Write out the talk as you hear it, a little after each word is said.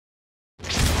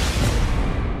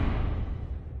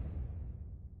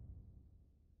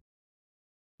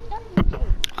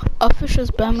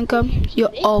Officials Birmingham,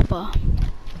 you're over.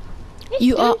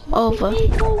 You are over.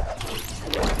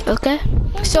 Okay?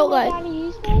 So like,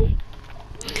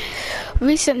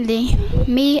 recently,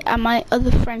 me and my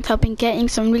other friends have been getting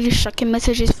some really shocking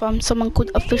messages from someone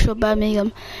called Official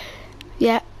Birmingham.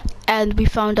 Yeah, and we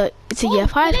found out it's a year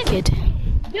 5 kid.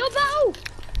 Bilbo!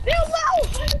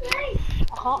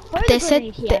 They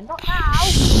said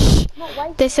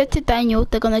they said to Daniel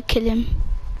they're gonna kill him.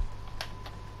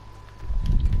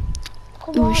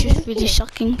 It was just really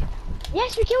shocking.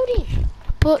 Yes, we killed him.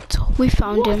 But we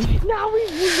found him.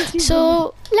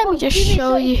 So let me just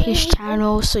show you his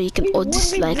channel so you can all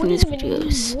dislike on his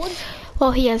videos.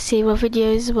 Well, he has 0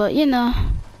 videos, but you know,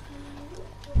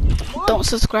 don't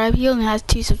subscribe. He only has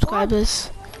 2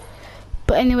 subscribers.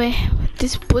 But anyway,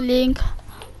 this bullying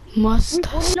must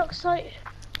stop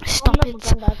it.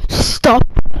 Stop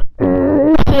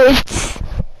it.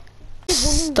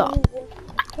 Stop.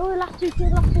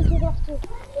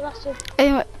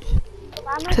 Anyway,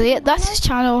 so yeah, that's his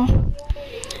channel.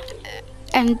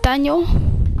 And Daniel,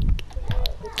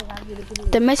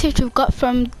 the message we've got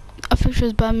from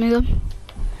Officials Birmingham,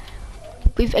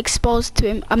 we've exposed to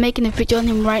him. I'm making a video on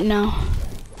him right now.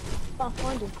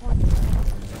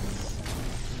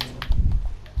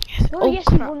 Oh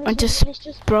crap, I just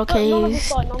broke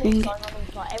his thing.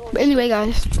 But anyway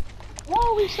guys,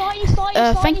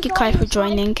 thank you Kai for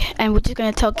joining, and we're just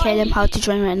gonna tell Caleb how to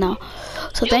join right now.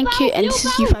 So thank you, and this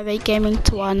is U58 Gaming,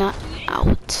 Tawana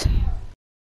out.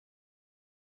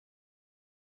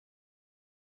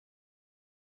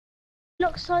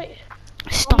 Looks like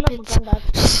Stop it.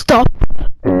 Stop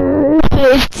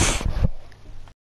it.